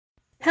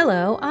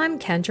Hello, I'm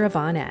Kendra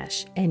Von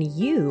Esch, and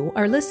you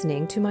are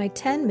listening to my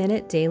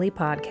 10-minute daily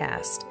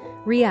podcast,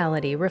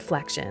 Reality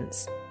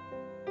Reflections.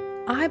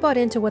 I bought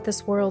into what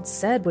this world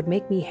said would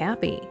make me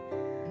happy.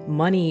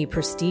 Money,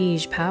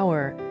 prestige,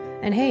 power.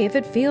 And hey, if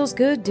it feels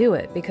good, do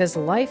it, because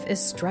life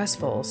is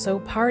stressful, so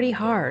party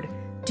hard.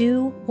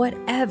 Do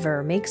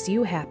whatever makes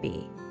you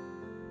happy.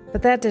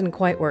 But that didn't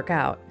quite work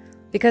out,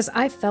 because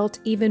I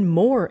felt even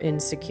more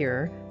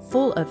insecure,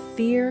 full of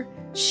fear,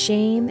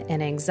 shame,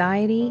 and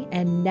anxiety,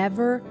 and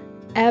never,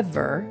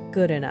 ever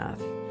good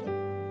enough.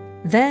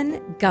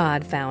 Then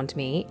God found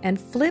me and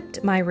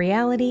flipped my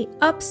reality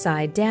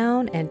upside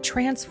down and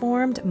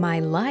transformed my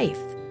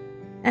life.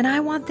 And I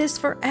want this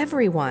for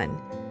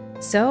everyone.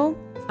 So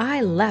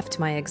I left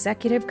my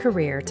executive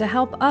career to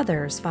help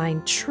others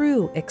find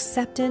true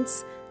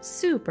acceptance,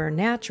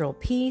 supernatural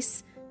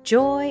peace,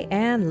 joy,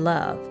 and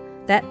love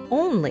that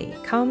only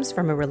comes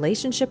from a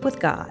relationship with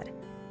God.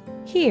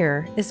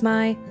 Here is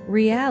my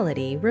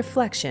reality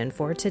reflection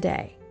for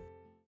today.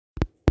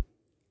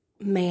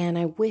 Man,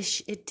 I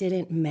wish it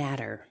didn't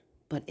matter,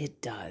 but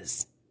it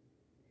does.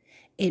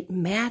 It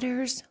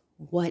matters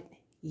what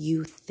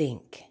you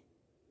think.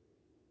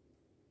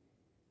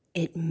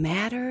 It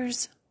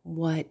matters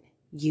what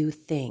you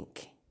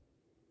think.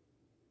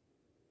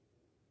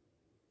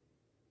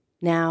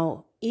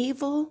 Now,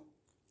 evil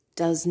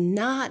does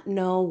not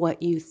know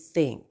what you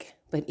think,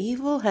 but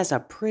evil has a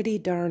pretty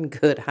darn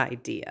good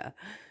idea.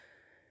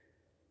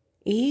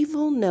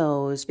 Evil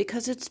knows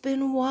because it's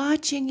been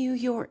watching you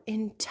your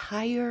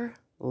entire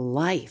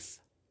life.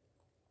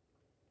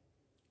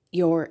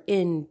 Your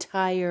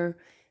entire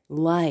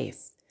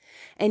life.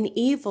 And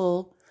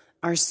evil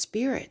are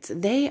spirits.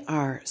 They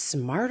are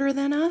smarter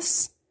than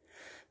us.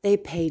 They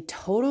pay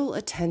total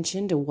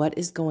attention to what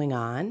is going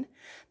on.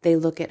 They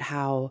look at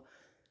how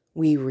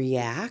we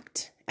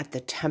react, at the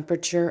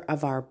temperature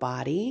of our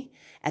body,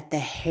 at the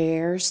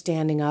hair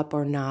standing up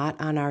or not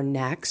on our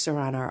necks or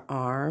on our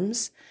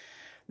arms.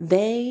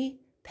 They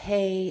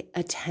pay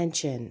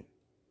attention.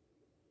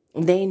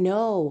 They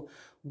know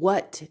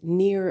what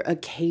near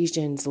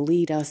occasions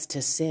lead us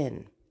to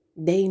sin.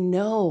 They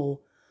know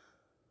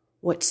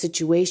what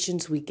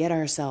situations we get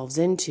ourselves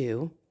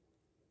into.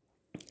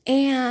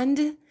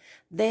 And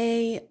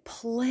they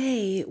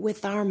play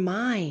with our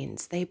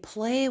minds. They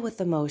play with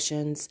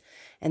emotions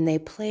and they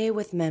play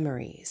with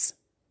memories.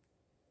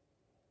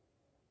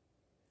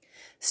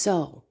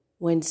 So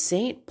when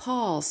St.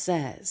 Paul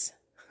says,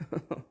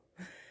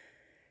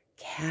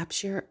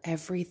 capture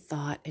every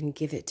thought and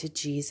give it to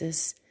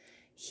Jesus,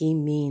 he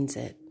means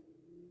it.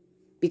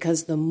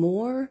 Because the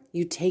more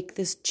you take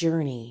this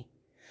journey,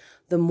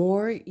 the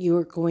more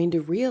you're going to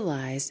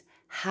realize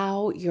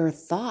how your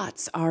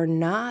thoughts are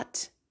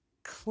not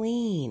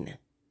clean.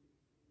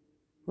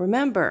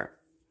 Remember,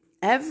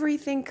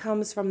 everything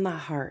comes from the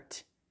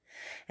heart.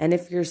 And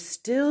if you're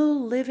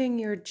still living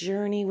your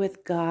journey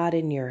with God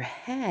in your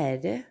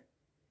head,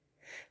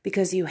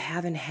 because you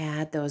haven't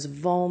had those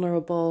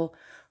vulnerable,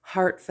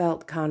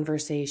 heartfelt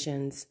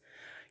conversations,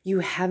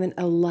 you haven't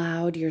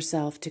allowed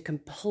yourself to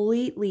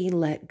completely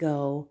let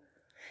go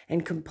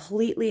and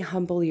completely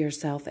humble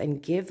yourself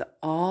and give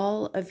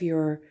all of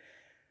your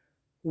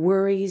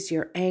worries,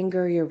 your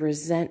anger, your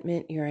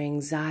resentment, your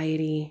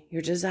anxiety,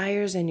 your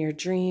desires and your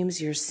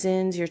dreams, your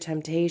sins, your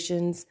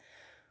temptations.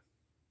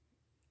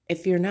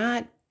 If you're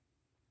not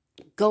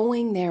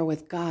going there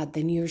with God,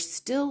 then you're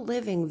still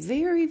living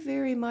very,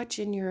 very much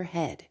in your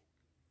head.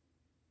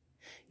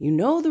 You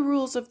know the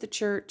rules of the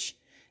church.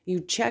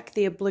 You check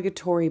the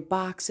obligatory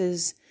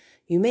boxes.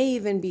 You may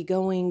even be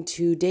going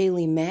to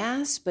daily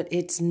mass, but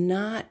it's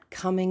not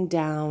coming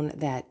down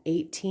that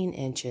 18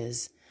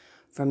 inches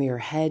from your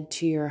head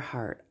to your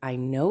heart. I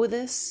know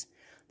this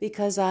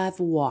because I've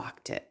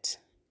walked it.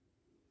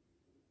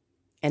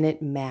 And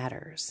it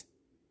matters.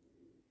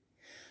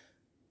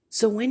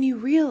 So when you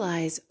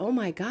realize, oh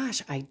my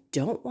gosh, I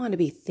don't want to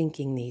be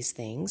thinking these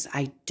things.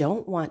 I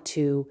don't want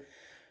to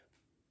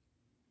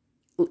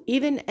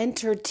even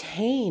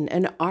entertain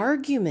an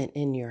argument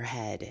in your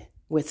head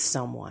with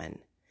someone.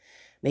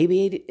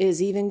 Maybe it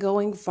is even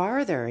going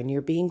farther and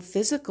you're being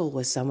physical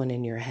with someone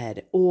in your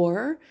head,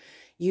 or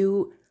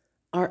you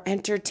are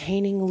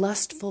entertaining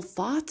lustful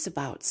thoughts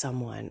about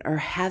someone or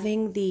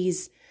having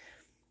these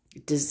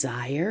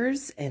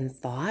desires and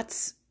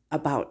thoughts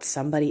about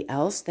somebody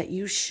else that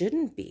you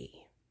shouldn't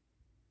be.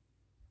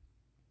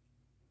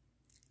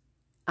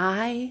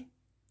 I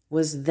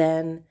was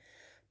then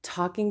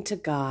talking to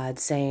God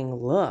saying,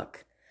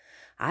 look,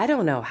 I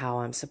don't know how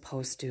I'm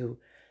supposed to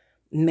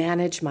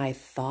manage my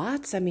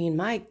thoughts. I mean,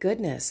 my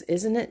goodness,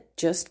 isn't it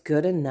just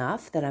good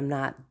enough that I'm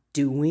not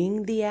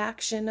doing the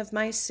action of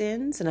my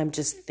sins and I'm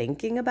just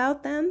thinking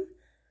about them?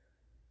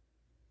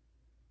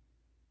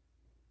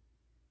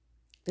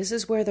 This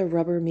is where the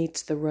rubber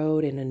meets the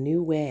road in a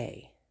new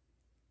way.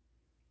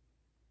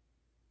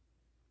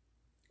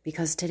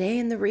 Because today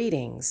in the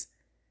readings,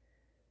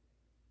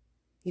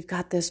 you've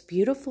got this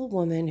beautiful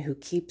woman who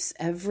keeps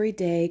every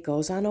day,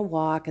 goes on a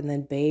walk and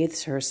then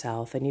bathes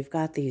herself. And you've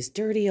got these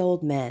dirty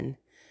old men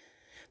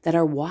that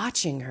are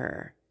watching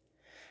her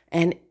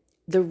And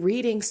the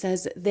reading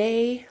says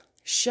they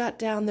shut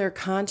down their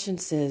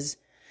consciences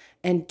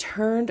and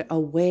turned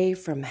away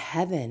from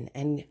heaven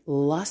and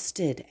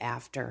lusted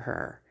after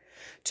her,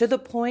 to the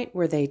point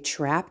where they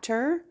trapped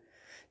her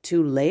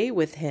to lay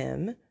with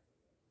him,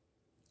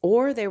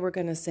 or they were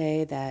going to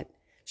say that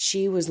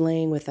she was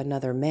laying with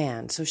another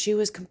man. So she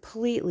was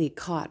completely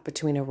caught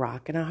between a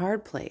rock and a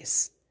hard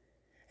place.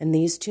 And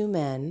these two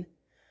men,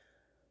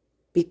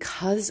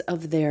 because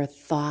of their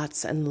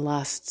thoughts and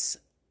lusts,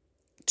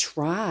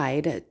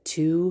 tried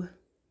to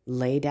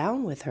lay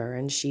down with her,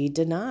 and she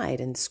denied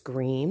and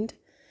screamed,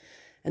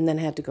 and then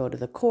had to go to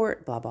the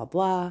court, blah, blah,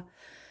 blah.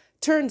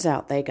 Turns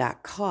out they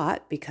got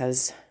caught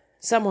because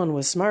someone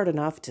was smart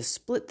enough to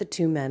split the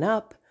two men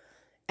up,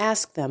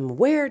 ask them,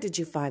 where did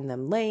you find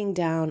them laying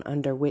down,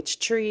 under which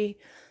tree?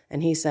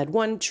 And he said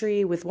one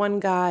tree with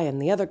one guy,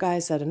 and the other guy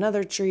said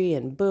another tree,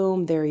 and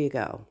boom, there you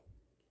go.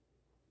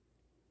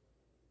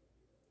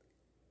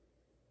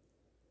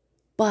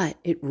 But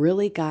it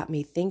really got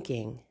me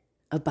thinking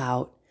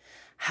about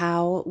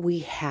how we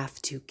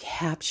have to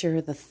capture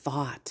the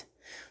thought.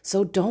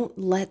 So don't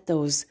let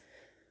those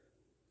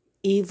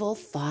evil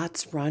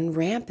thoughts run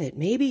rampant.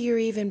 Maybe you're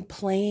even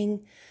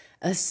playing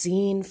a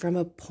scene from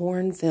a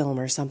porn film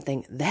or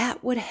something.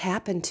 That would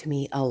happen to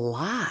me a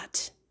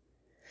lot,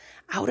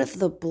 out of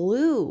the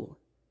blue.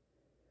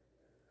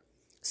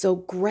 So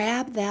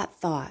grab that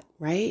thought,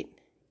 right?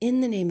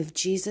 In the name of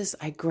Jesus,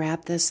 I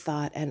grab this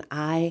thought and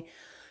I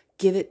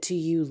give it to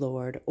you,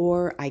 Lord,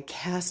 or I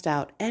cast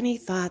out any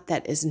thought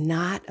that is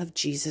not of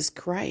Jesus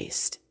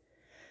Christ.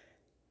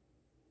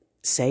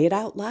 Say it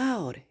out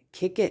loud.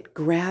 Kick it,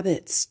 grab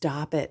it,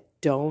 stop it.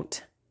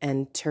 Don't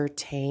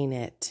entertain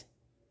it.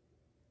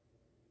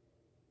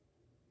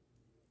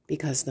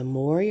 Because the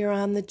more you're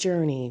on the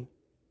journey,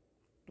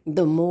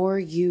 the more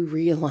you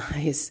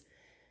realize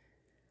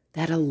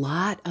that a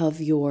lot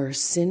of your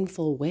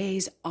sinful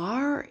ways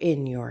are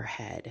in your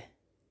head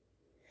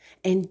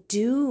and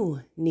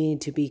do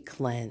need to be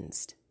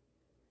cleansed,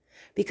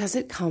 because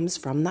it comes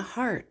from the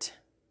heart.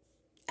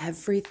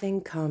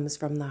 Everything comes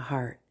from the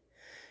heart.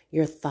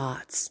 Your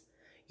thoughts,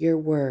 your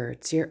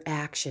words, your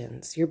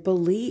actions, your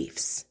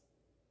beliefs.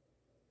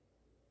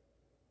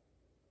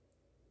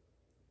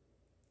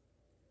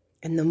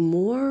 And the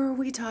more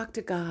we talk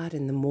to God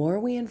and the more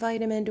we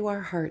invite him into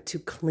our heart to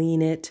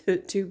clean it,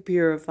 to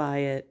purify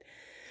it,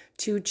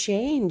 to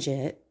change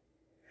it,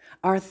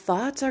 our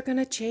thoughts are going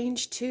to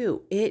change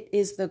too. It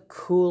is the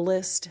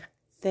coolest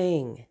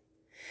thing.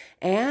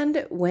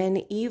 And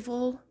when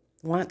evil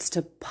wants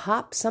to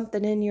pop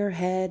something in your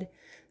head,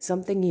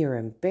 something you're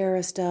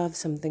embarrassed of,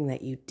 something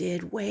that you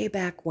did way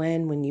back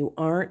when you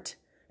aren't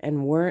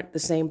and weren't the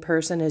same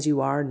person as you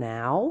are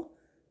now,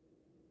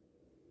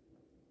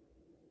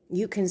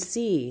 you can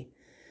see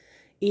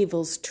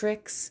evil's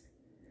tricks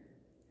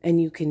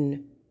and you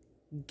can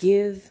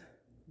give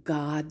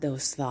God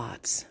those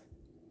thoughts.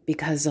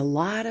 Because a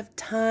lot of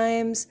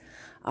times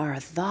our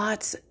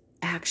thoughts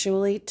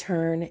actually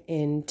turn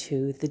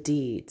into the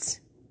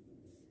deeds.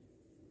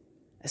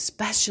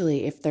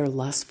 Especially if they're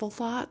lustful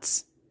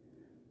thoughts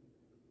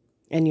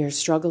and you're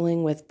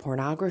struggling with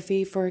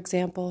pornography, for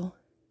example.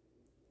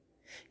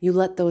 You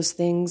let those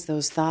things,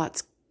 those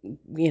thoughts,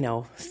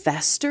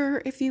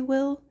 fester, if you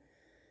will.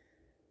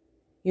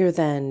 You're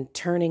then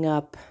turning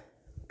up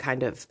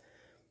kind of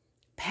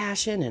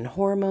passion and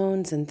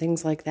hormones and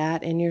things like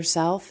that in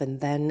yourself, and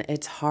then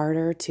it's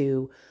harder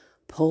to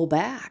pull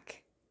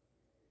back.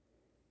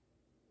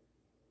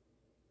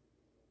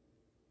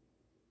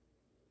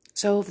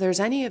 So if there's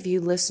any of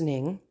you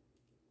listening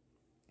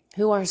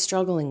who are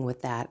struggling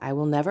with that, I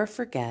will never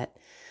forget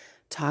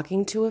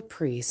talking to a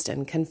priest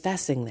and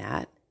confessing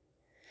that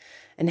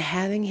and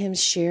having him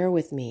share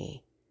with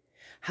me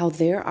how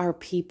there are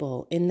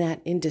people in that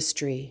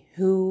industry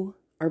who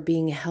are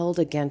being held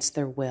against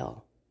their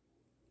will.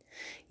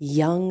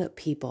 Young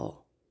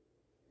people,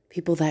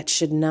 people that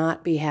should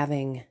not be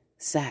having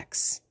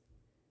sex.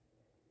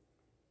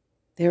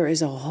 There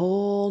is a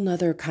whole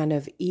nother kind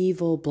of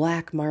evil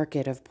black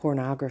market of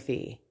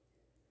pornography.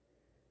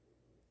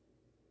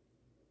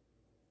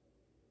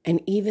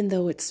 And even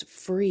though it's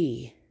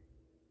free,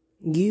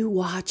 you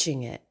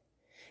watching it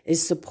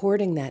is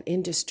supporting that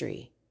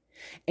industry.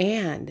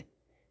 And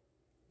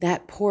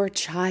that poor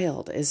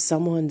child is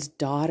someone's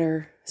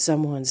daughter,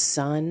 someone's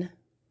son.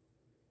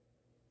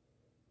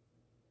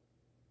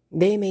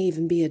 They may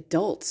even be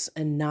adults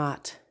and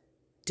not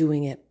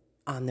doing it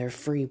on their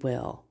free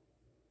will.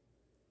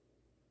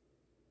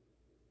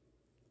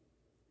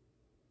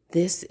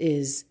 This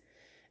is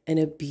an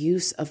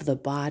abuse of the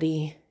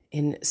body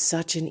in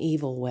such an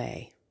evil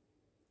way.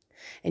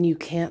 And you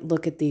can't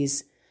look at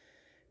these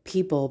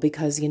people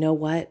because you know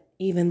what?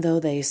 Even though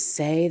they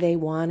say they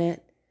want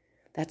it,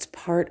 that's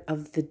part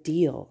of the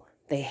deal.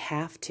 They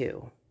have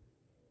to.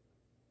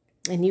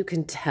 And you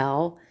can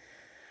tell,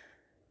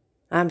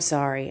 I'm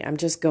sorry, I'm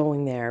just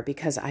going there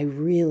because I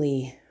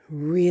really,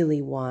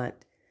 really want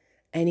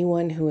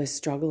anyone who is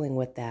struggling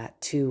with that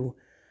to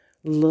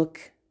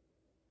look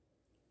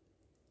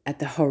at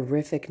the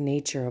horrific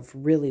nature of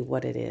really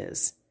what it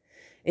is.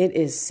 It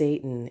is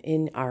Satan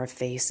in our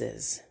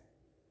faces,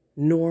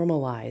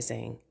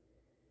 normalizing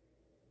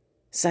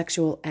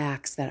sexual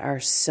acts that are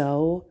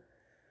so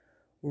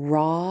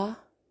raw,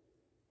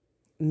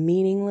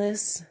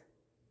 meaningless,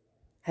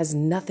 has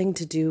nothing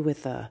to do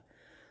with a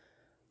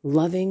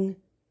loving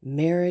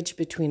marriage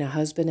between a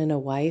husband and a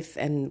wife.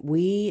 And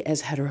we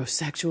as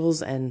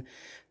heterosexuals and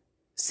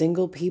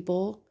single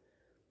people,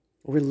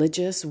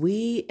 religious,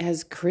 we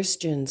as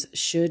Christians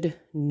should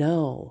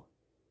know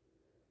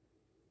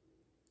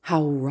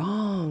how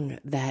wrong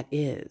that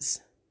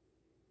is.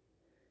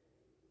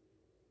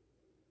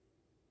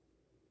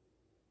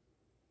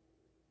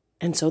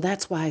 And so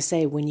that's why I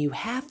say when you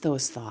have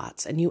those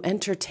thoughts and you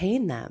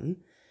entertain them,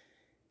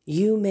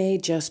 you may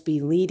just be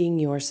leading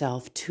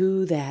yourself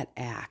to that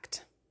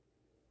act.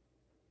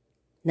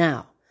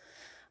 Now,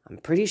 I'm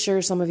pretty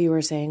sure some of you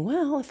are saying,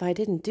 well, if I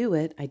didn't do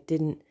it, I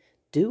didn't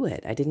do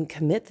it. I didn't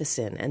commit the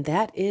sin. And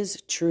that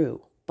is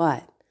true.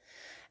 But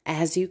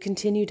as you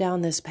continue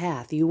down this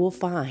path, you will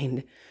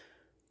find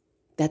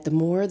that the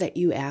more that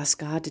you ask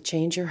God to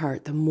change your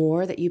heart, the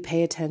more that you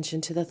pay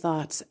attention to the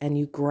thoughts and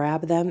you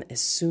grab them as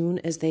soon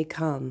as they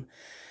come,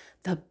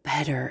 the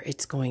better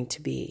it's going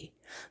to be.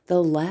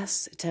 The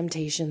less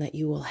temptation that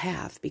you will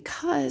have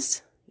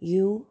because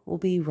you will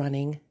be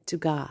running to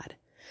God.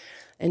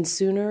 And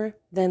sooner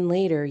than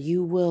later,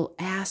 you will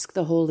ask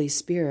the Holy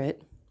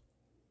Spirit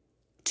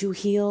to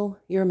heal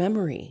your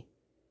memory.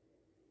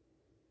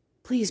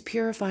 Please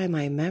purify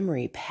my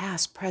memory,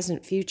 past,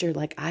 present, future.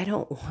 Like, I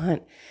don't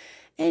want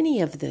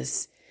any of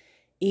this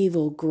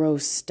evil,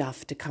 gross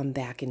stuff to come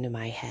back into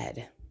my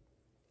head.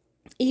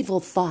 Evil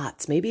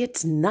thoughts. Maybe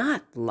it's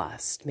not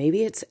lust.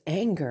 Maybe it's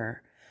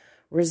anger,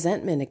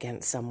 resentment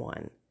against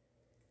someone.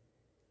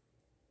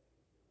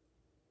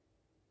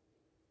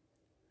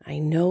 I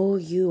know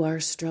you are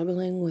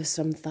struggling with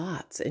some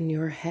thoughts in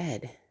your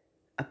head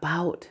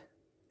about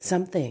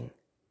something.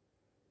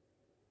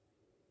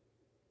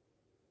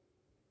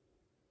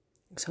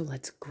 So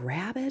let's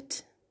grab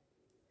it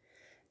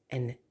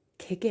and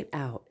kick it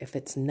out. If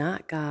it's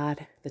not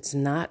God, if it's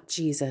not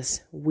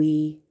Jesus,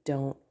 we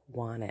don't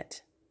want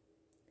it.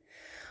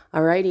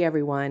 Alrighty,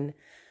 everyone.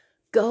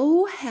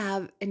 Go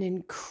have an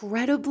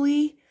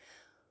incredibly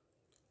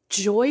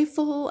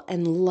joyful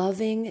and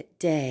loving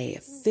day.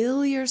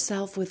 Fill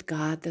yourself with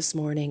God this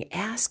morning.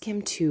 Ask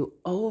Him to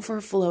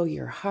overflow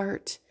your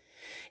heart.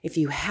 If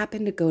you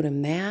happen to go to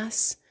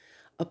Mass,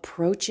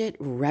 approach it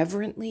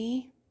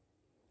reverently.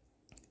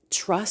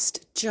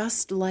 Trust,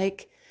 just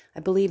like I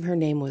believe her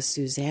name was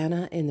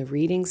Susanna in the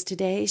readings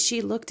today.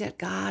 She looked at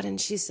God and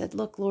she said,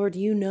 look, Lord,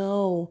 you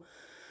know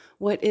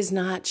what is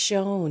not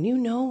shown. You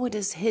know what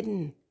is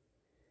hidden.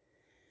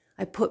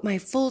 I put my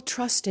full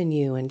trust in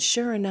you. And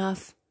sure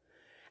enough,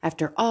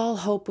 after all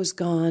hope was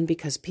gone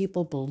because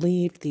people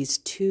believed these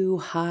two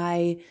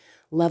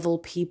high-level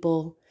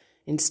people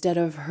instead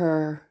of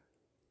her,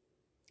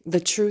 the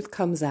truth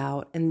comes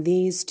out, and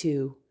these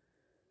two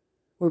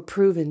were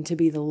proven to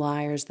be the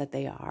liars that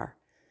they are.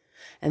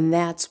 And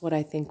that's what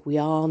I think we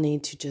all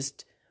need to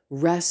just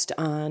rest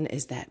on,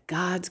 is that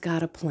God's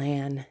got a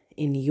plan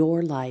in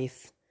your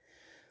life.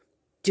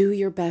 Do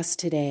your best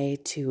today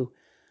to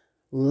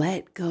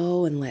let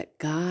go and let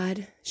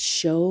God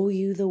show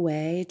you the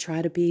way.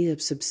 Try to be a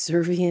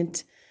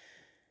subservient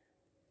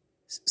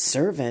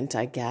servant,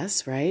 I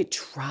guess, right?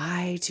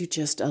 Try to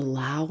just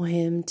allow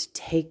Him to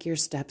take your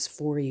steps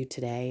for you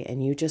today,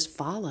 and you just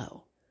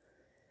follow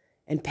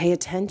and pay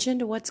attention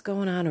to what's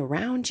going on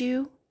around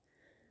you.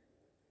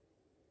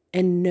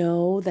 And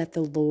know that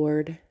the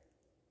Lord,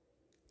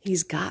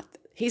 He's got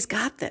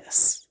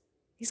this.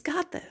 He's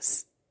got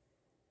this.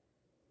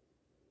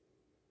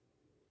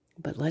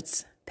 But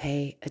let's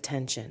pay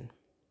attention.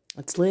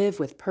 Let's live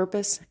with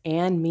purpose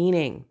and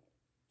meaning.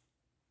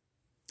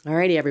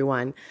 Alrighty,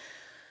 everyone.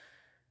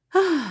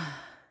 I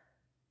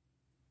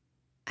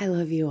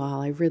love you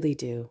all. I really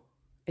do.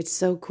 It's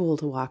so cool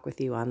to walk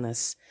with you on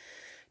this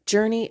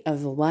journey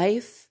of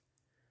life.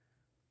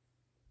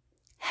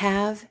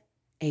 Have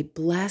a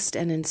blessed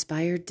and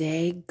inspired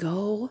day.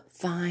 Go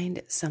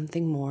find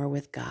something more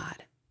with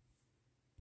God.